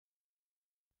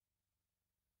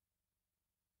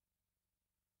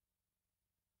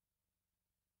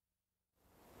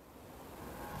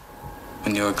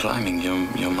When you're climbing,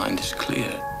 your mind is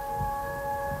clear.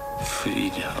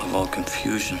 Freed of all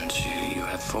confusions, you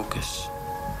have focus.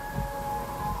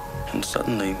 And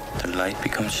suddenly, the light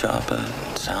becomes sharper,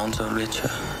 sounds are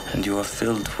richer, and you are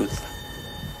filled with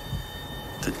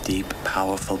the deep,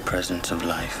 powerful presence of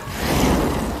life.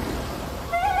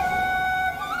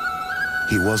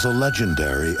 He was a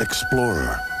legendary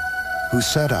explorer who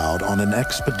set out on an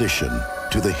expedition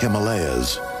to the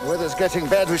Himalayas. Weather's getting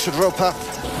bad, we should rope up.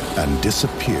 And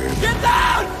disappeared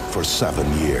for 7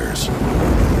 years.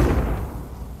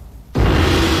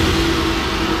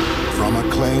 From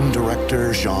acclaimed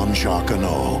director Jean-Jacques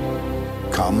Annaud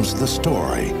comes the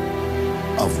story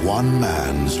of one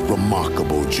man's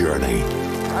remarkable journey.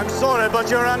 I'm sorry, but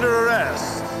you're under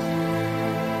arrest.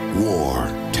 War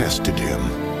tested him.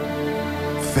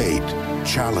 Fate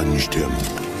challenged him.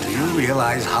 Do you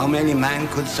realize how many men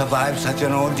could survive such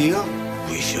an ordeal?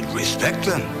 We should respect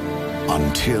them.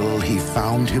 Until he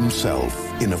found himself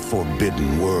in a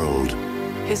forbidden world.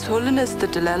 His Holiness the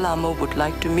Dalai Lama would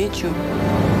like to meet you.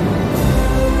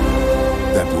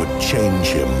 That would change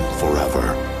him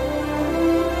forever.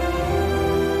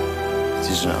 It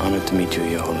is an honor to meet you,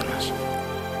 Your Holiness.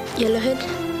 Yellowhead.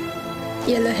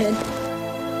 Yellowhead.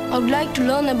 I would like to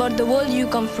learn about the world you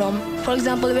come from. For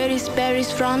example, where is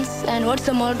Paris, France, and what's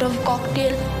a Molotov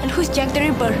cocktail, and who's Jack the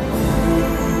Ripper?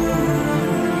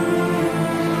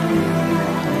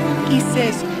 He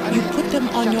says you put them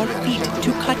on your feet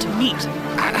to cut meat.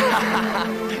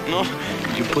 No,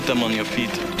 you put them on your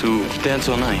feet to dance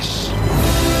on ice.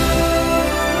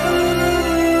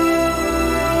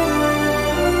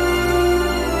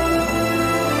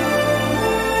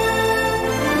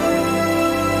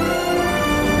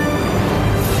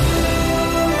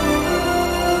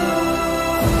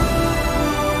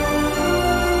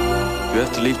 You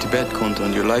have to leave Tibet, Konto,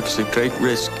 and your life is a great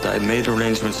risk. I made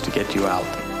arrangements to get you out.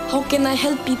 How can I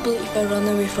help people if I run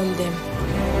away from them?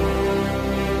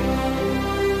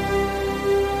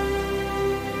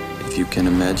 If you can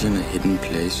imagine a hidden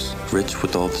place, rich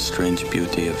with all the strange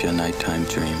beauty of your nighttime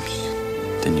dreams,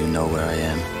 then you know where I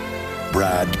am.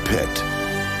 Brad Pitt.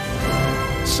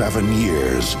 7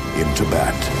 years in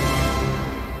Tibet.